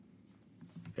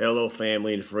Hello,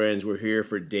 family and friends. We're here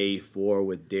for day 4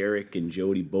 with Derek and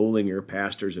Jody Bollinger,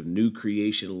 pastors of New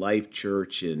Creation Life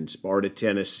Church in Sparta,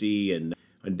 Tennessee. And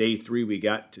on day 3, we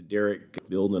got to Derek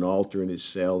building an altar in his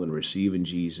cell and receiving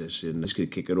Jesus. And I'm just going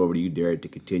to kick it over to you, Derek, to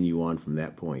continue on from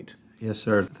that point. Yes,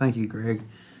 sir. Thank you, Greg.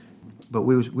 But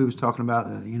we was talking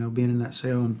about being in that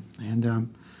cell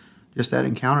and just that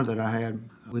encounter that I had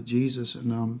with Jesus.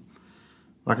 And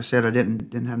like I said, I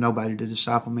didn't have nobody to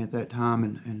disciple me at that time,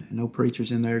 and no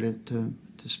preachers in there to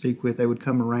speak with. They would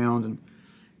come around, and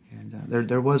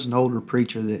there was an older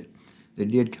preacher that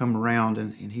did come around,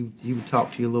 and he would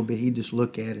talk to you a little bit. He'd just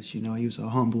look at us, he was a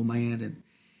humble man. And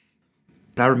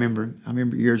I remember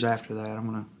years after that.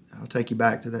 I'll take you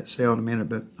back to that cell in a minute,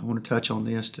 but I want to touch on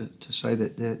this to say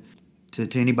that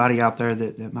to anybody out there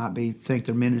that might think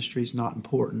their ministry is not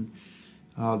important,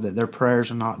 that their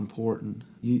prayers are not important.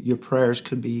 Your prayers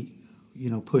could be,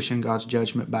 pushing God's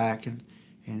judgment back and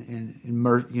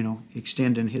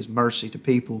extending His mercy to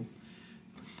people.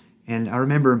 And I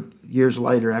remember years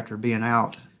later, after being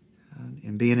out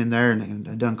and being in there, and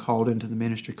I done called into the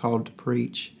ministry, called to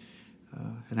preach,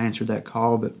 and answered that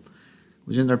call, but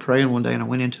was in there praying one day, and I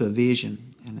went into a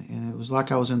vision, and it was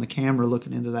like I was in the camera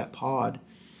looking into that pod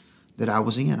that I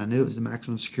was in. I knew it was the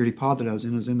maximum security pod that I was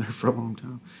in. I was in there for a long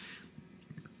time.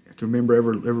 I can remember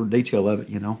every detail of it,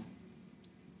 And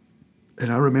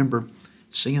I remember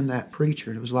seeing that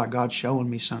preacher. It was like God showing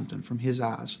me something from His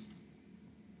eyes.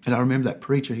 And I remember that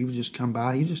preacher, he would just come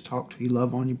by, he'd just talk to you,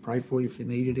 love on you, pray for you if you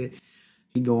needed it.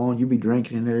 He'd go on, you'd be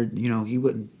drinking in there, he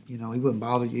wouldn't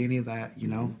bother you, any of that,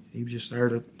 He was just there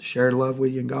to share love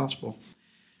with you and gospel.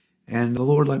 And the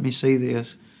Lord let me see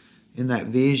this. In that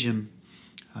vision,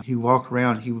 he walked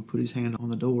around, he would put his hand on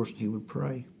the doors and he would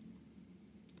pray,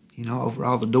 over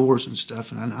all the doors and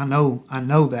stuff. And I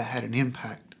know that had an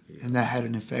impact, and that had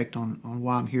an effect on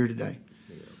why I'm here today.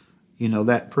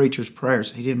 That preacher's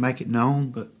prayers, he didn't make it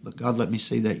known, but God let me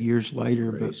see that years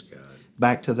later. Praise God.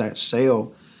 Back to that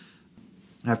cell,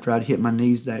 after I'd hit my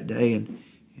knees that day and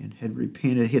had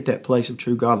repented, hit that place of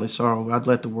true godly sorrow, I'd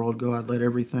let the world go, I'd let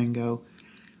everything go.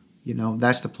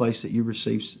 That's the place that you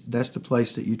receive. That's the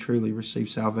place that you truly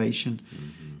receive salvation.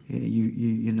 Mm-hmm.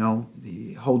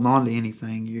 You holding on to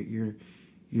anything, you're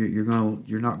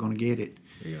not going to get it.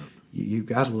 Yeah. You've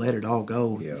got to let it all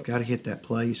go. Yeah. You've got to hit that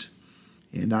place.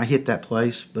 And I hit that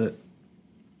place, but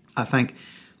I think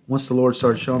once the Lord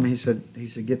started showing me, He said,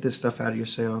 get this stuff out of your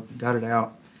cell, got it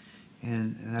out.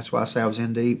 And that's why I say I was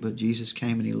in deep, but Jesus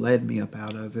came and He led me up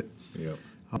out of it. Yeah.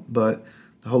 But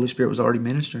the Holy Spirit was already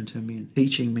ministering to me and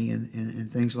teaching me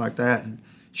and things like that, and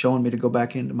showing me to go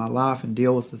back into my life and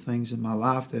deal with the things in my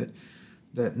life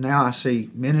that now I see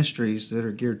ministries that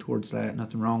are geared towards that.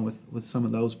 Nothing wrong with some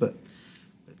of those, but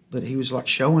He was like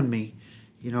showing me,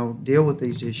 deal with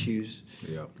these issues,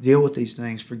 deal with these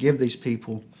things, forgive these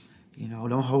people,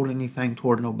 don't hold anything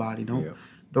toward nobody. Don't.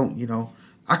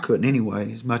 I couldn't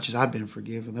anyway, as much as I'd been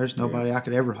forgiven. There's nobody I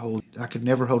could ever hold. I could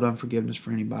never hold unforgiveness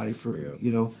for anybody.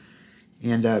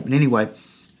 And but anyway,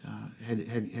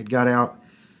 had got out.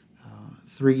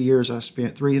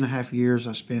 3.5 years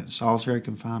I spent in solitary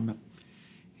confinement,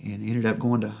 and ended up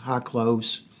going to High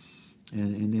Close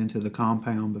and then to the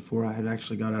compound before I had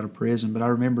actually got out of prison. But I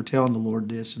remember telling the Lord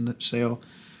this in that cell.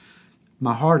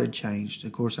 My heart had changed.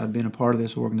 Of course, I'd been a part of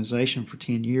this organization for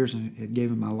 10 years and had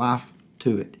given my life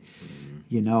to it,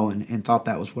 and thought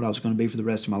that was what I was going to be for the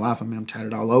rest of my life. I mean, I'm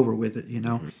tatted all over with it,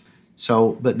 Mm-hmm.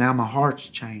 So, but now my heart's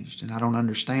changed, and I don't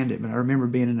understand it. But I remember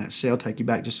being in that cell, take you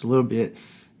back just a little bit,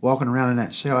 walking around in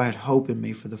that cell, I had hope in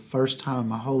me. For the first time in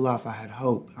my whole life, I had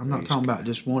hope. I'm not talking about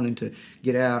just wanting to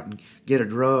get out and get a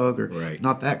drug or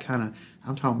not that kind of.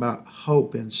 I'm talking about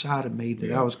hope inside of me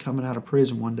that I was coming out of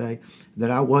prison one day,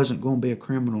 that I wasn't going to be a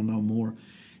criminal no more.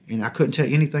 And I couldn't tell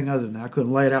you anything other than that. I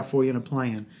couldn't lay it out for you in a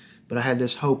plan. But I had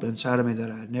this hope inside of me that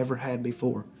I had never had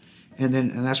before. And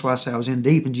that's why I say I was in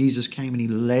deep, and Jesus came and He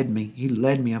led me. He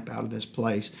led me up out of this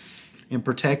place and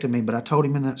protected me. But I told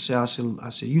Him in that cell, I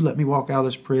said, you let me walk out of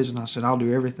this prison. I said, I'll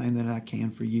do everything that I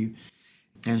can for you.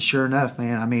 And sure enough,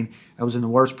 man, I mean, I was in the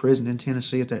worst prison in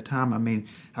Tennessee at that time. I mean,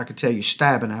 I could tell you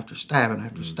stabbing after stabbing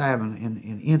after stabbing,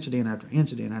 and incident after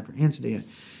incident after incident,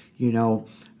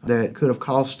 that could have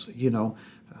cost, it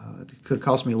could have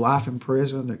cost me life in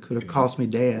prison. It could have cost me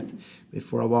death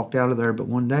before I walked out of there. But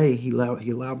one day He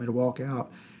allowed me to walk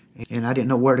out, and I didn't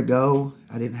know where to go.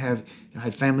 I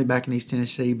had family back in East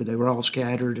Tennessee, but they were all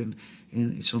scattered,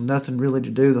 and so nothing really to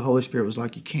do. The Holy Spirit was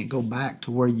like, you can't go back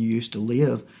to where you used to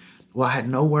live. Well, I had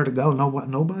nowhere to go,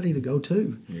 nobody to go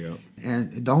to. Yeah.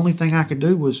 And the only thing I could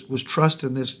do was trust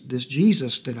in this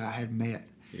Jesus that I had met.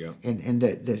 Yeah. And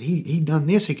that he done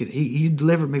this. He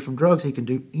delivered me from drugs. He can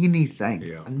do anything.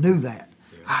 Yeah. I knew that.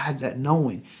 Yeah. I had that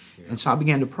knowing. Yeah. And so I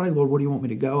began to pray, Lord, where do you want me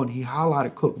to go? And he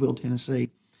highlighted Cookeville, Tennessee.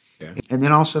 Yeah. And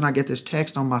then all of a sudden I get this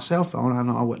text on my cell phone. I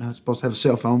know I wasn't supposed to have a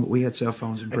cell phone, but we had cell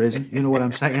phones in prison. You know what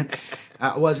I'm saying?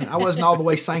 I wasn't all the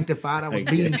way sanctified. I was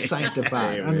being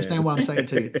sanctified. I understand what I'm saying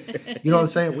to you. You know what I'm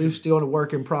saying? We were still in a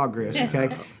work in progress,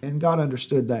 okay? And God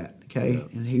understood that, okay? Yeah.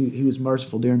 And he was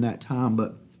merciful during that time.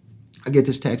 But I get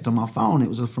this text on my phone. It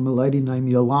was from a lady named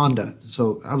Yolanda.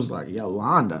 So I was like,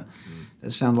 Yolanda?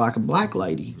 That sounds like a black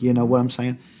lady. You know what I'm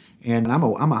saying? And I'm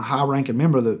a high-ranking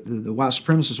member of the white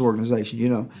supremacist organization, you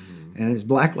know. And this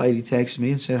black lady texted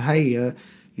me and said, hey,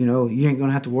 you know, you ain't going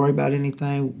to have to worry about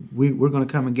anything. We're going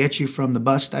to come and get you from the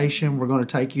bus station. We're going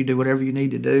to take you to whatever you need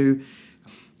to do.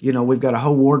 You know, we've got a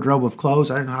whole wardrobe of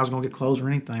clothes. I didn't know how I was going to get clothes or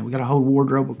anything. We got a whole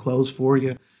wardrobe of clothes for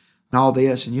you. And all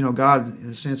this, and you know, God,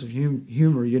 in a sense of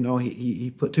humor, you know, he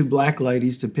put two black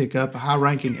ladies to pick up a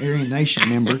high-ranking Aryan Nation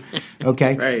member,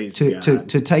 okay, to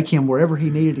take him wherever he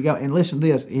needed to go. And listen to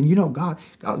this, and you know, God,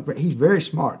 he's very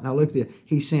smart. Now look at this,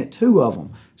 he sent two of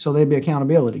them, so there'd be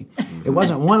accountability. It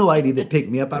wasn't one lady that picked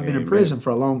me up. I've been in prison for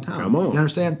a long time. Come on, you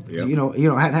understand? Yep. You know, you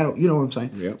know what I'm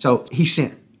saying? Yep. So he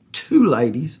sent two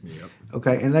ladies. Yep.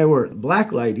 Okay, and they were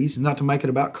black ladies, not to make it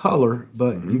about color,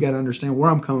 but you got to understand where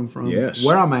I'm coming from,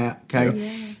 where I'm at,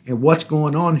 okay, and what's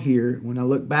going on here. When I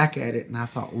look back at it, and I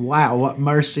thought, wow, what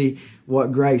mercy,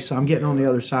 what grace. So I'm getting on the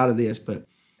other side of this, but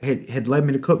had led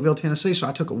me to Cookeville, Tennessee, so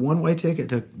I took a one-way ticket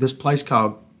to this place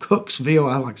called Cooksville.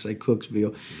 I like to say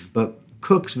Cooksville, but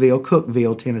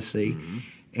Cookeville, Tennessee,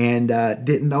 and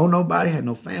didn't know nobody, had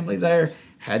no family there.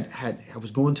 I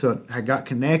got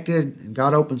connected, and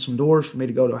God opened some doors for me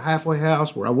to go to a halfway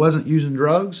house where I wasn't using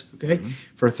drugs, okay,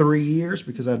 for 3 years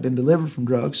because I'd been delivered from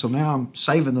drugs. So now I'm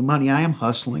saving the money. I am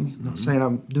hustling. I'm not saying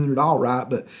I'm doing it all right,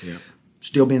 but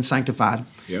still being sanctified.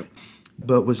 Yep.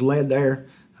 But was led there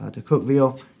to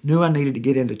Cookeville. Knew I needed to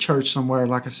get into church somewhere.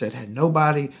 Like I said, had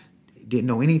nobody, didn't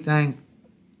know anything.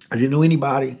 I didn't know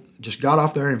anybody. Just got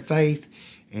off there in faith,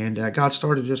 and God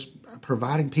started just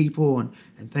providing people and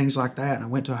things like that. And I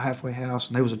went to a halfway house,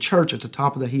 and there was a church at the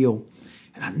top of the hill.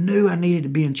 And I knew I needed to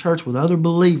be in church with other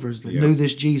believers that knew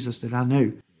this Jesus that I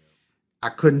knew. I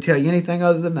couldn't tell you anything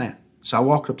other than that. So I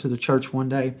walked up to the church one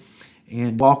day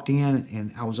and walked in,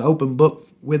 and I was open book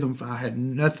with them. I had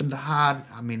nothing to hide.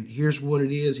 I mean, here's what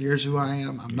it is. Here's who I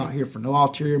am. I'm not here for no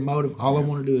ulterior motive. All I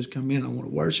want to do is come in. I want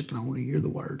to worship, and I want to hear the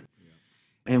word.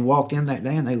 And walked in that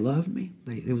day, and they loved me.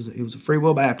 It was a Free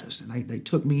Will Baptist, and they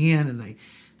took me in, and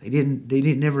they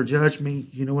didn't never judge me.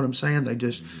 You know what I'm saying? They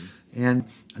just and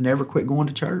I never quit going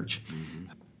to church.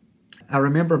 I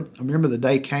remember the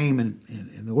day came, and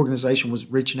the organization was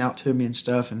reaching out to me and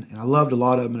stuff, and I loved a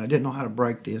lot of them, and I didn't know how to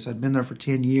break this. I'd been there for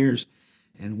 10 years,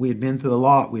 and we had been through a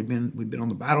lot. We'd been on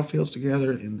the battlefields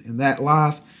together in that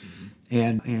life,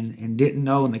 and didn't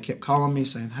know, and they kept calling me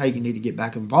saying, hey, you need to get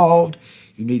back involved.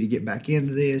 You need to get back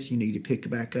into this. You need to pick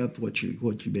back up what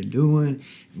you've been doing.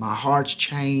 My heart's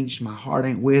changed. My heart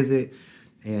ain't with it,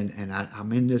 and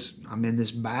I'm in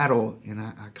this battle. And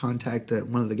I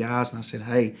contacted one of the guys, and I said,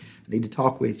 hey, I need to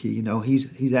talk with you. You know,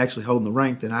 he's actually holding the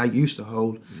rank that I used to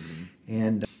hold,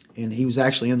 and he was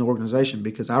actually in the organization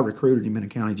because I recruited him in a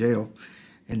county jail,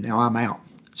 and now I'm out.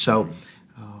 So,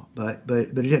 but he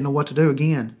didn't know what to do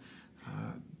again.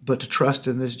 But to trust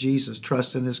in this Jesus,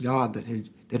 trust in this God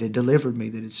that had delivered me,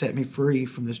 that had set me free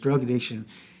from this drug addiction.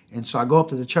 And so I go up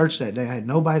to the church that day. I had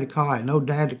nobody to call. I had no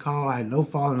dad to call. I had no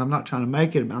father. And I'm not trying to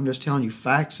make it. I'm just telling you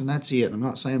facts, and that's it. I'm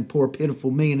not saying poor, pitiful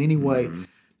me in any way.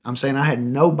 I'm saying I had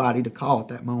nobody to call at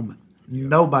that moment.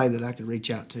 Nobody that I could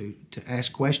reach out to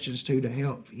ask questions to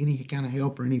help, any kind of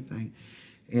help or anything.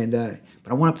 And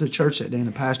but I went up to the church that day, and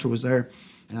the pastor was there.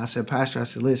 And I said, Pastor,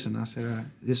 listen,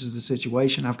 this is the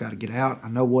situation. I've got to get out. I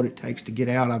know what it takes to get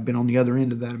out. I've been on the other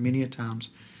end of that many a times.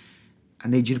 I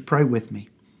need you to pray with me.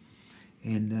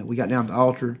 And we got down to the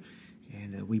altar,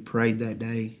 and we prayed that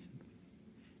day.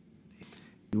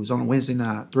 It was on a Wednesday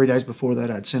night. 3 days before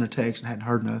that, I'd sent a text and hadn't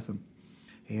heard nothing.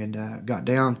 And got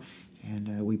down,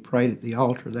 and we prayed at the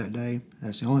altar that day.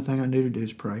 That's the only thing I knew to do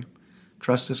is pray.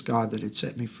 Trust this God that had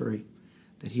set me free,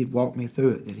 that He'd walk me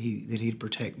through it, that He'd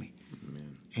protect me.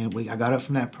 And I got up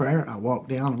from that prayer. I walked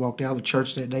out of the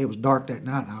church that day. It was dark that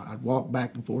night. I'd walk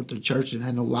back and forth to the church. And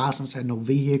had no license, had no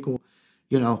vehicle.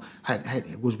 You know,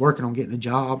 was working on getting a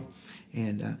job,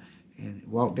 and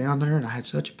walked down there, and I had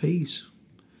such a peace.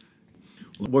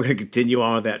 We're going to continue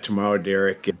on with that tomorrow,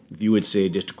 Derek. If you would say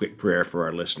just a quick prayer for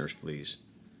our listeners, please.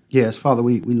 Yes, Father,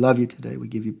 we love you today. We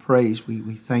give you praise.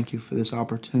 We thank you for this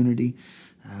opportunity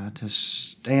to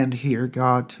stand here,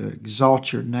 God, to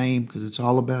exalt your name, because it's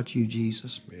all about you,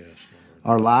 Jesus. Yes, Lord.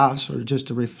 Our lives are just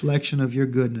a reflection of your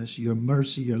goodness, your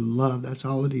mercy, your love. That's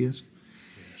all it is.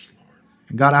 Yes, Lord.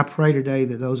 And God, I pray today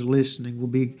that those listening will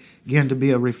begin to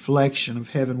be a reflection of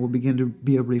heaven, will begin to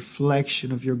be a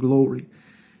reflection of your glory.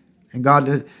 And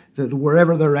God, that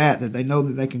wherever they're at, that they know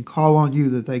that they can call on you,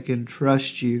 that they can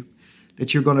trust you,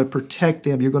 that you're going to protect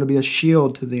them. You're going to be a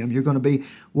shield to them. You're going to be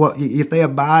if they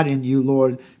abide in you,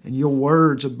 Lord, and your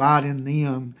words abide in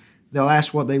them, they'll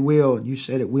ask what they will, and you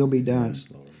said it will be done. Yes,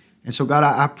 Lord. And so, God,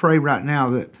 I pray right now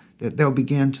that they'll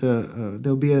begin to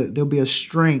there'll be a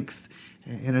strength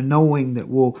and a knowing that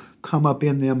will come up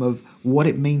in them of what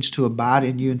it means to abide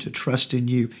in you and to trust in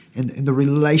you, and the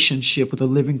relationship with the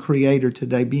living Creator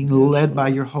today, being led by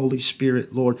your Holy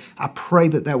Spirit, Lord. I pray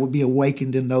that would be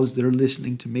awakened in those that are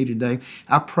listening to me today.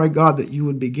 I pray, God, that you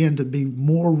would begin to be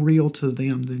more real to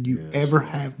them than you ever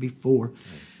have before.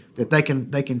 That they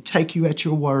can take you at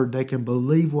your word. They can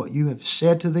believe what you have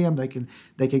said to them. They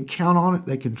can count on it.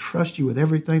 They can trust you with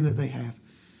everything that they have.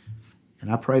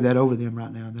 And I pray that over them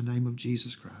right now in the name of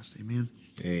Jesus Christ. Amen.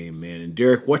 Amen. And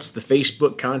Derek, what's the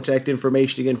Facebook contact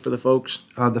information again for the folks?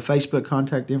 The Facebook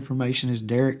contact information is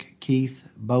Derek Keith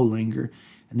Bolinger.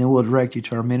 And then we'll direct you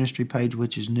to our ministry page,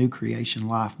 which is New Creation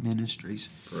Life Ministries.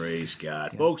 Praise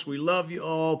God. Yeah. Folks, we love you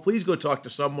all. Please go talk to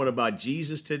someone about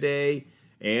Jesus today.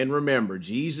 And remember,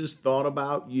 Jesus thought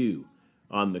about you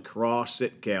on the cross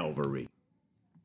at Calvary.